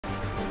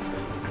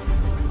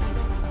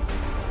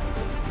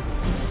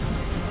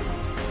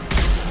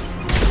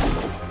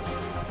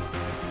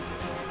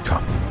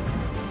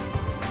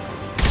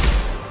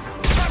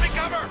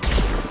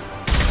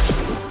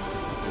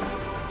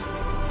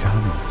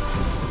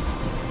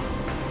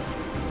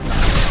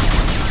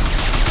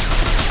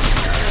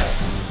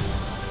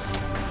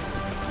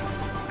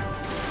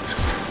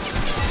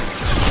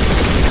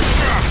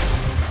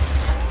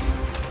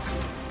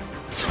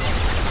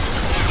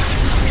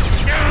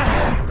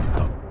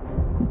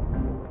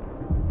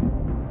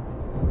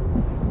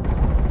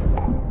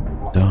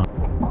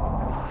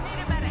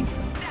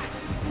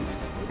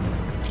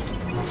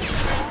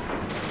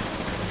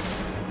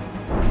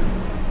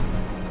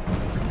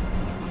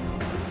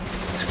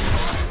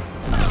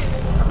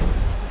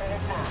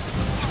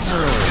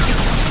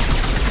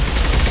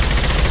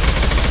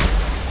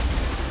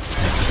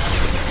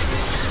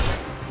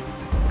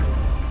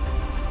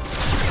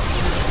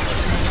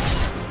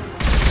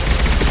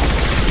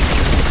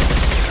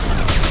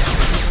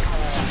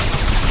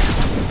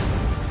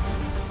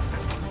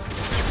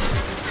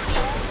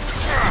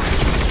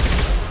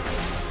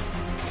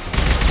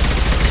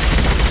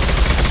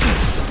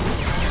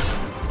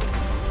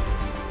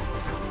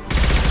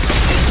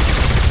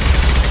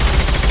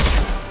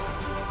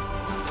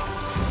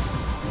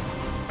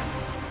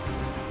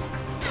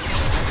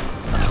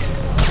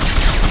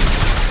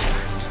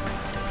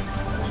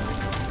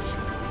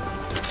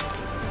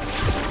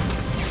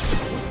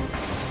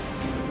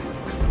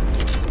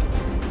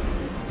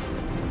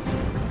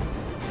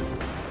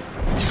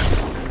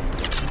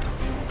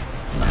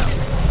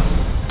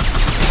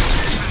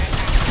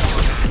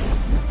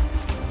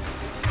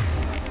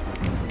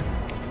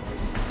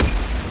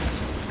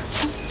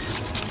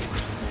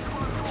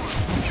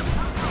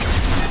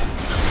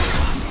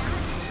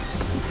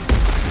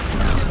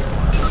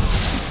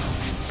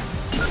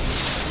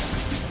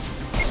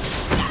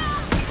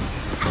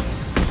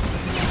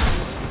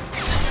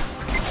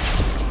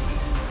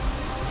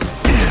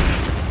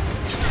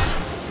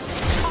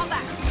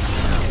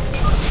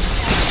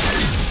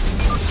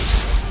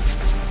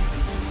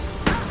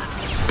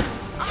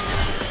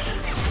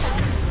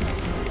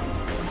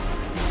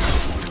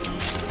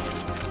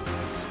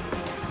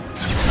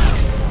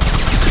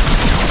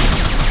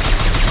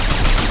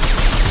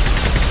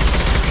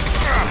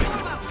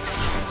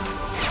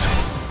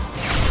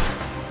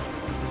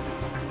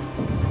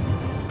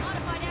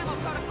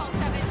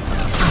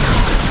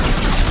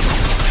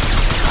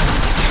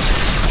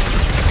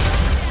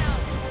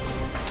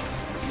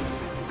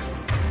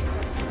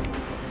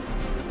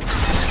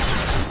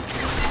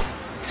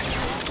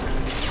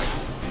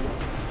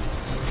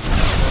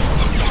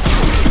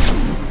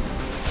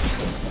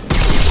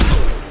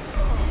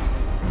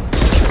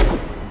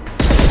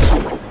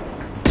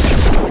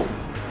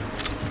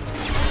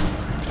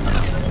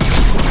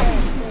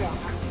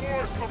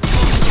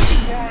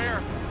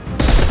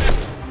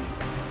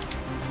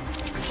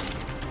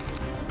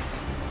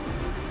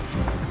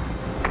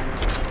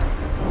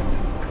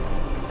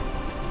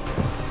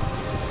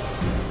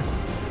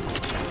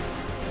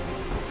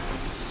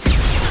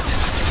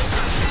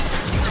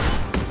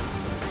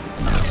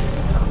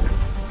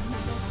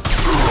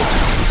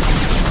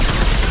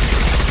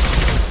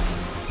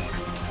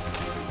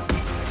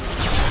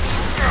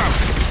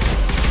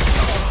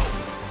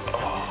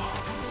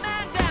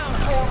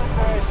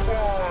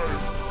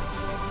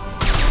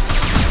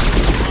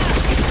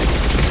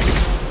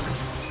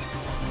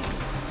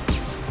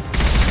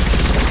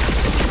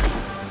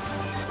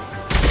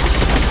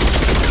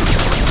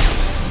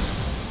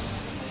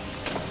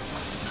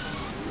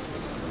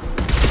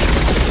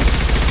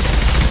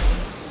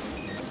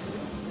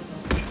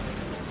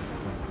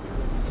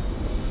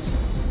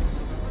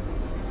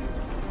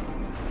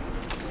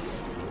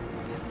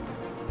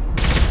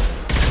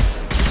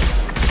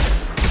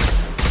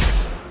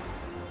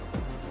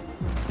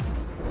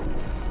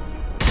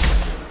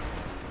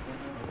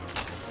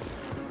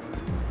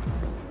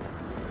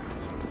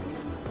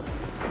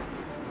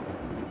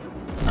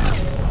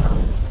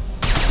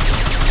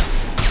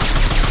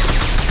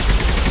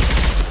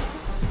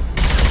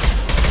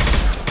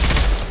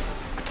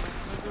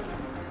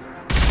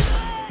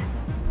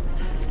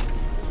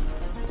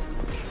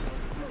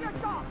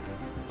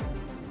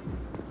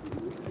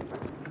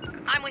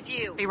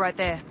Be right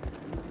there.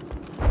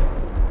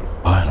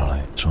 Finally,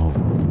 it's over.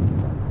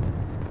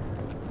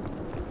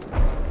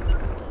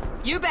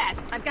 You bet!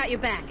 I've got your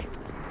back.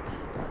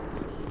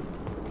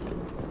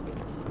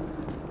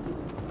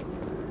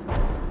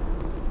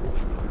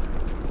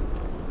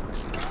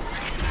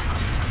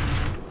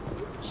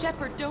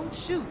 Shepard, don't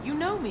shoot. You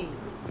know me.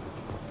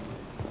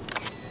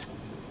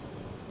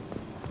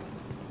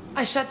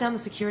 I shut down the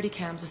security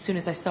cams as soon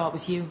as I saw it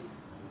was you.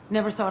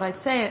 Never thought I'd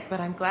say it, but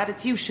I'm glad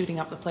it's you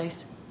shooting up the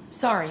place.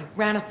 Sorry,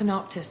 Ranna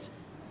Thanoptis.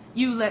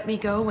 You let me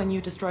go when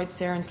you destroyed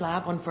Saren's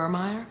lab on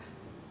Vermeer.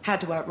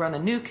 Had to outrun a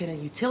nuke in a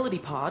utility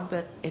pod,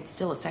 but it's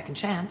still a second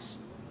chance.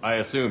 I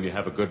assume you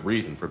have a good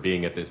reason for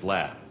being at this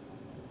lab.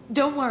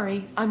 Don't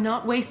worry, I'm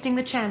not wasting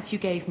the chance you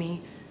gave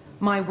me.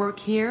 My work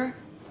here,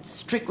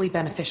 strictly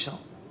beneficial.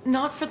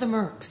 Not for the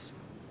mercs.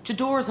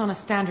 Jador's on a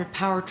standard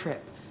power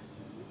trip.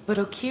 But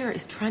Okeer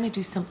is trying to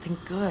do something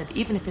good,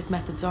 even if his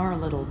methods are a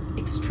little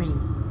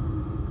extreme.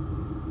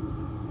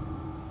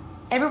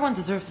 Everyone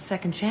deserves a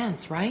second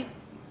chance, right?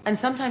 And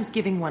sometimes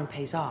giving one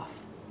pays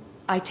off.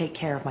 I take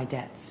care of my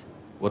debts.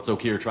 What's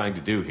Okeer trying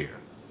to do here?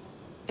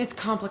 It's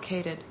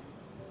complicated.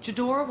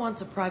 Jador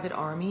wants a private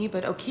army,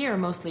 but Okeer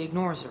mostly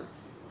ignores her.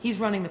 He's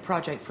running the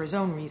project for his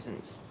own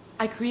reasons.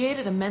 I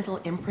created a mental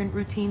imprint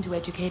routine to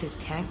educate his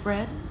tank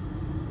bred.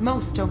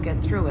 Most don't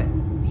get through it.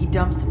 He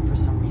dumps them for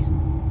some reason.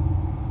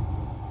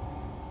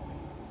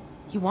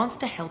 He wants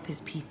to help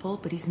his people,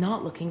 but he's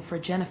not looking for a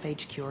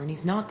genophage cure, and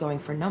he's not going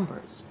for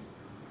numbers.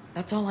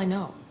 That's all I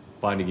know.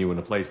 Finding you in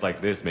a place like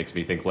this makes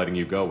me think letting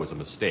you go was a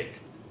mistake.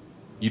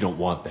 You don't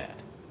want that.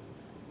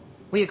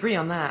 We agree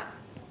on that.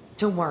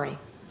 Don't worry.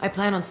 I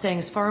plan on staying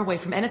as far away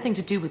from anything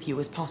to do with you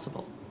as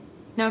possible.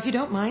 Now, if you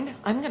don't mind,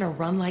 I'm gonna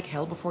run like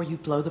hell before you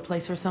blow the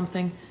place or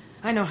something.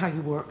 I know how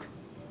you work.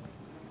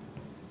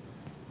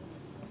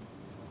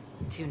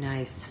 Too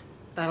nice.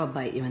 That'll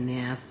bite you in the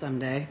ass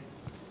someday.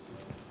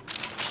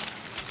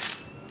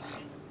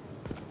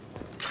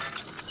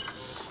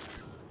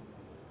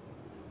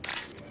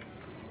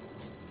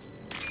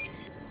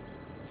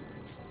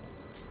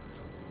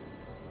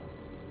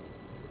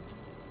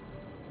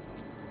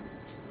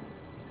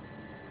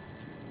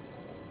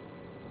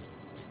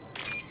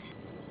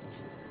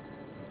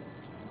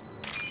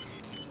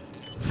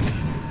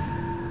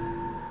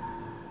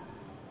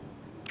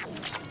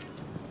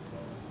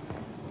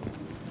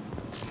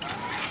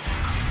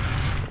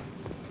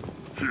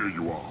 Here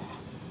you are.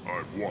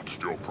 I've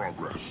watched your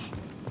progress.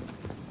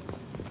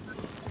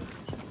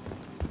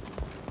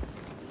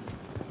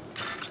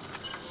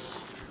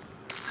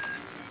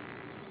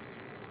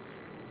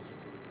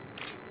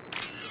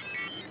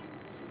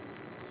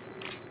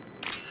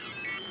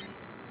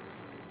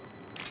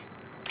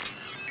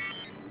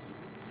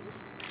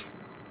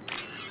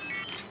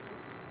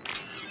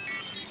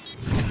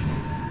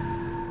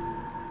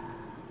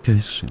 Che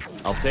sì.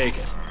 I'll take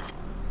it.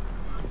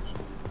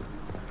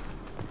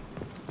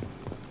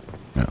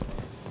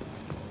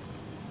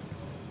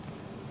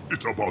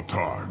 It's about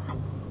time.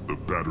 The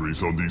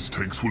batteries on these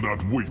tanks will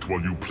not wait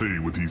while you play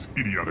with these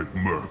idiotic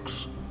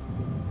mercs.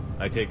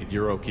 I take it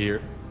you're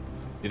Okeer?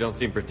 You don't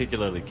seem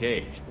particularly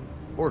caged,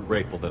 or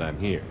grateful that I'm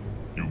here.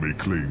 You may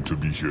claim to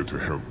be here to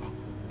help,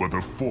 but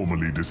the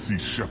formerly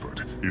deceased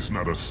Shepard is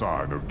not a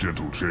sign of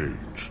gentle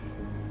change.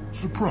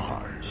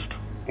 Surprised?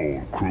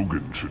 All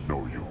Krogan should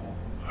know you.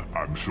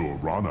 I'm sure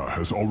Ranna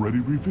has already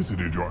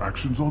revisited your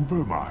actions on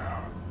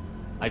Vermeer.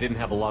 I didn't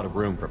have a lot of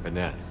room for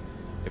finesse.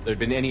 If there'd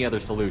been any other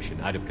solution,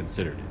 I'd have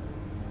considered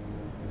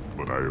it.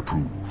 But I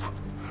approve.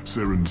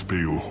 Saren's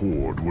pale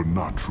horde were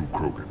not true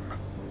Krogan.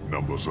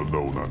 Numbers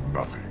alone are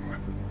nothing.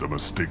 The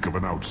mistake of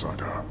an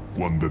outsider,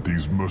 one that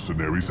these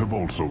mercenaries have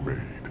also made.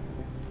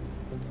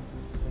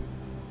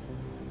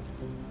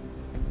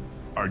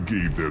 I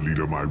gave their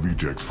leader my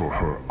rejects for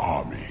her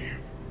army,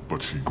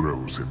 but she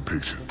grows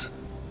impatient.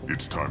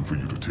 It's time for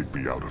you to take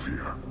me out of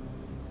here.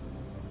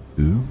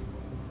 Who?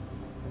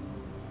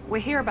 We're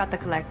here about the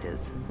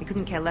Collectors. We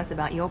couldn't care less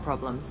about your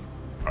problems.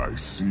 I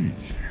see.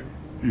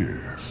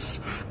 Yes,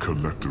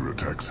 collector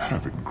attacks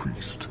have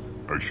increased.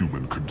 A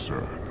human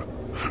concern.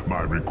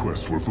 My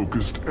requests were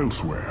focused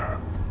elsewhere.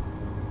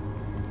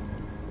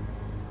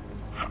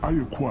 I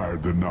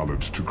acquired the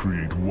knowledge to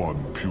create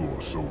one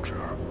pure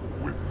soldier.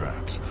 With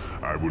that,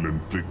 I will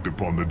inflict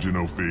upon the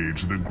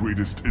genophage the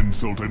greatest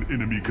insult an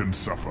enemy can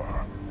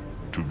suffer.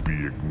 To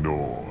be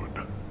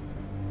ignored.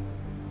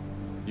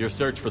 Your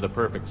search for the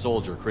perfect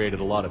soldier created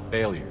a lot of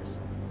failures.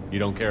 You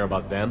don't care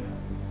about them?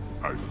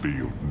 I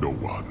failed no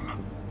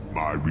one.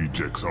 My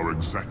rejects are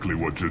exactly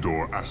what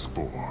Jador asked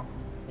for.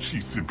 She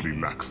simply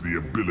lacks the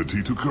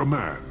ability to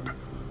command.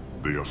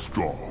 They are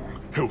strong,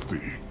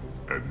 healthy,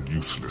 and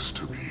useless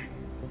to me.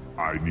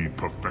 I need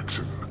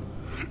perfection.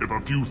 If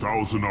a few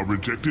thousand are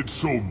rejected,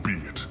 so be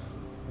it.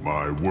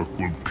 My work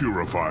will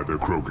purify the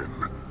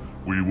Krogan.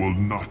 We will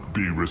not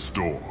be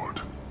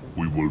restored.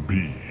 We will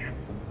be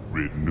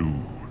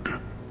renewed.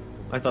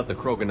 I thought the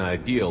Krogan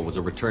ideal was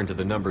a return to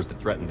the numbers that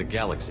threatened the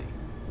galaxy.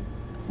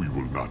 We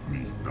will not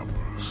need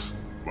numbers.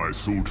 My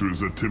soldier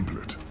is a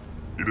template.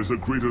 It is a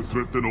greater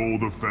threat than all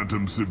the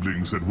Phantom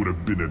siblings that would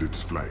have been at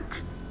its flank.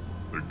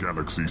 The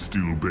galaxy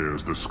still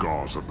bears the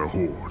scars of the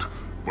Horde,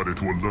 but it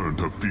will learn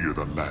to fear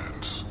the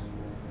Lance.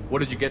 What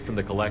did you get from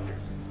the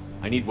Collectors?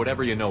 I need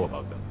whatever you know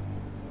about them.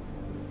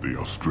 They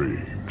are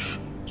strange,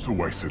 so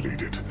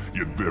isolated,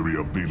 yet very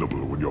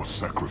available when your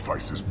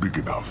sacrifice is big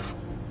enough.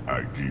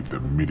 I gave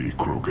them mini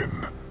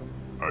Krogan.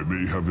 I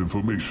may have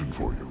information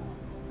for you,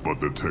 but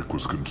the tech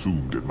was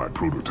consumed in my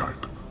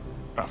prototype,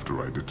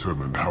 after I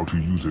determined how to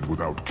use it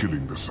without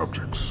killing the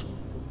subjects.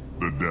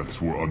 The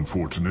deaths were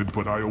unfortunate,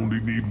 but I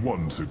only need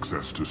one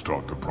success to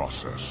start the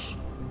process.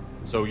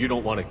 So you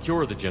don't want to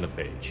cure the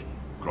genophage?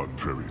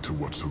 Contrary to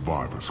what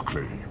survivors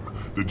claim,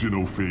 the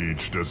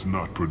genophage does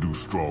not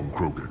produce strong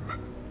Krogan.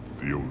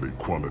 The only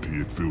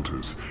quality it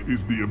filters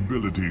is the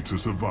ability to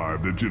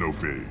survive the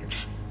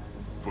genophage.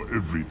 For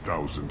every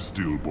 1,000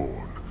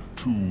 stillborn,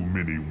 too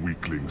many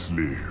weaklings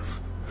live.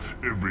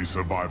 Every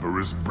survivor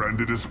is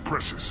branded as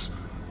precious.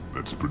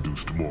 That's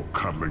produced more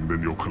cuddling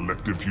than your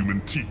collective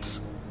human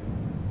teats.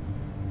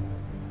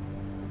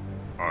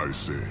 I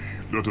say,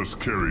 let us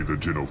carry the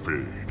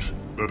genophage.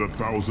 Let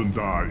 1,000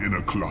 die in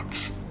a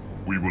clutch.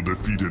 We will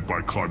defeat it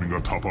by climbing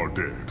atop our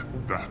dead.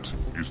 That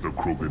is the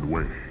Krogan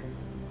way.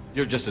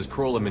 You're just as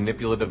cruel and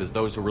manipulative as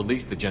those who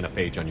released the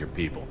genophage on your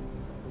people.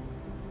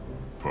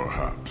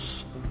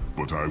 Perhaps.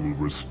 But I will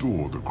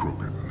restore the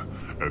Krogan,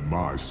 and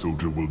my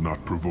soldier will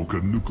not provoke a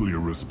nuclear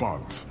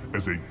response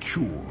as a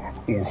cure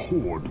or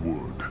Horde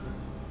would.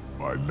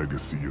 My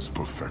legacy is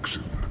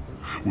perfection,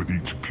 with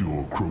each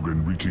pure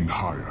Krogan reaching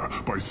higher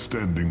by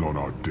standing on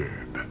our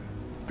dead.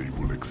 They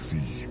will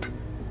exceed,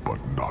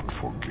 but not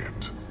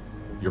forget.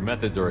 Your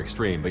methods are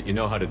extreme, but you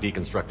know how to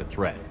deconstruct a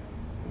threat.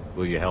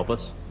 Will you help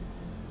us?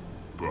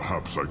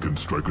 Perhaps I can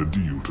strike a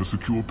deal to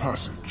secure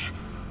passage,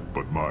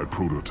 but my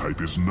prototype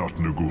is not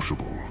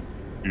negotiable.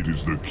 It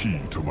is the key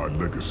to my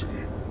legacy.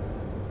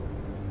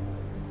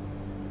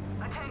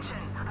 Attention,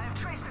 I have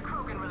traced the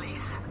Krogan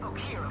release.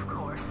 Okeer, of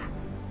course.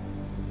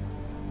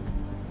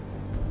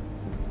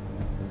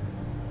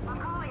 I'm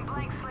calling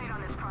blank slate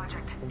on this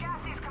project.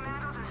 Gas these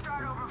commandos and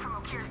start over from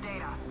Okeer's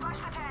data. Flush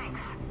the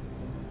tanks.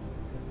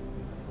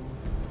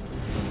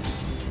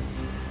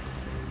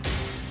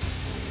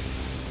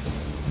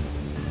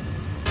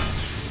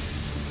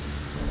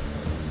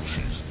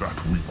 She's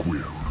that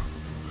weak-willed.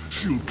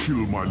 She'll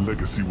kill my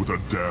legacy with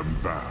a damn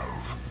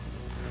valve.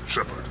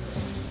 Shepard,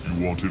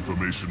 you want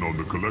information on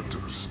the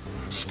Collectors?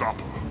 Stop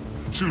her.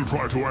 She'll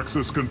try to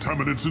access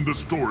contaminants in the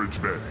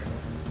storage bay.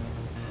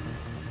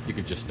 You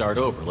could just start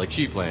over, like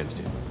she plans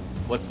to.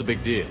 What's the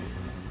big deal?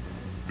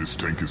 This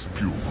tank is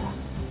pure.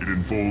 It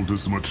involved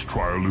as much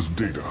trial as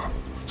data.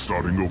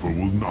 Starting over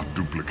will not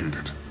duplicate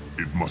it.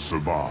 It must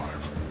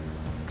survive.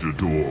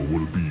 Jador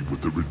will be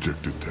with the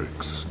rejected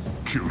tanks.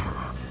 Kill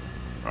her.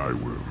 I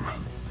will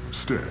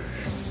stay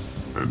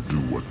and do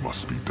what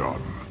must be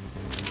done.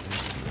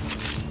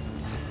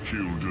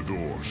 Kill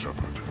Jador,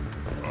 Shepard.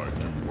 I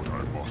do what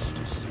I must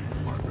to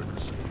save my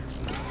legacy.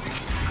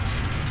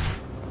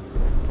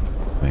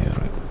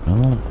 Very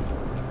well.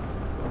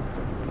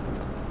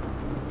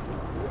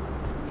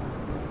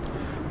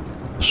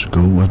 Let's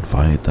go and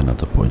fight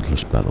another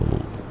pointless battle.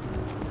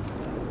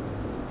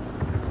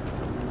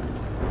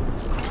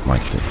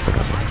 Might take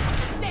forever.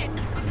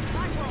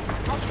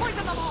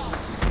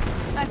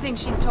 I think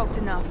she's talked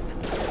enough.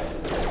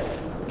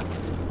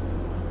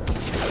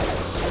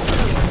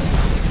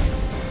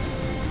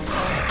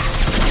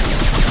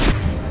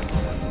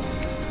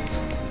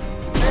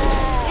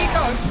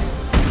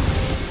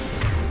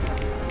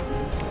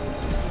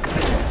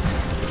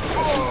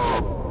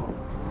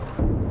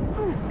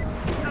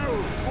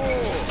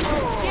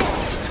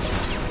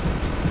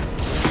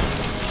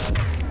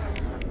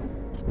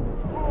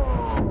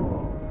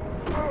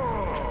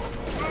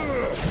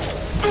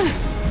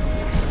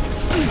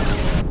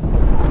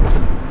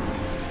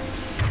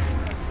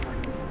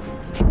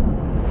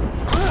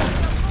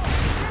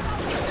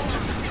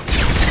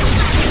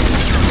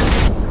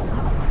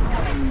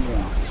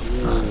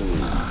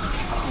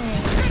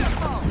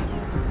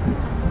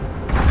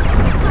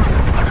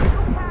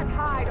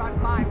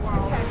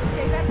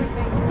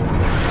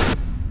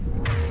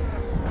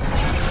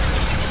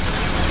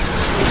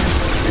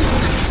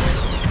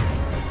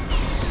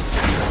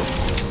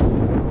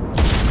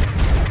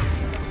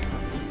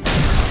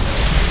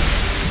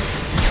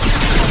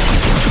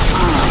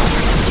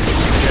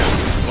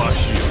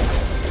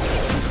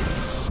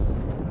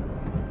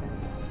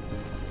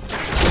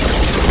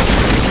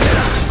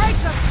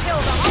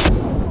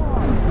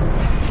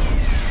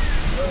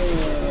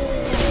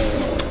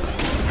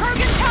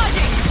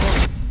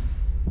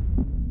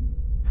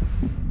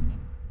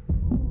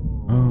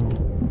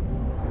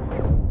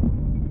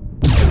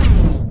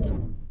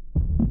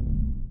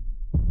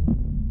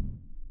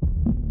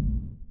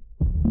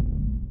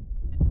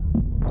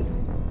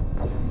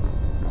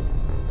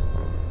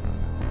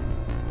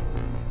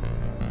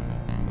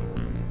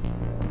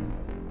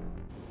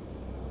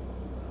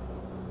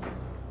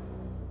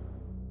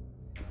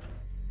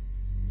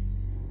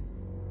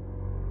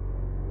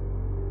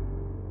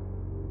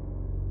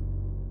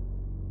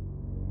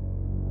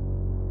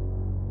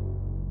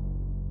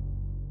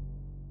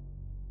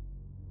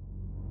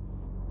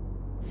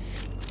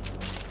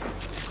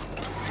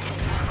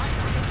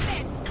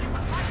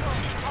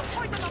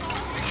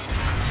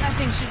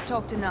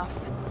 talked enough.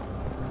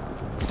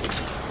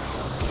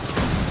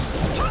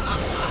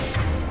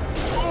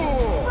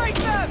 Break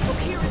them! Look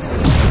here,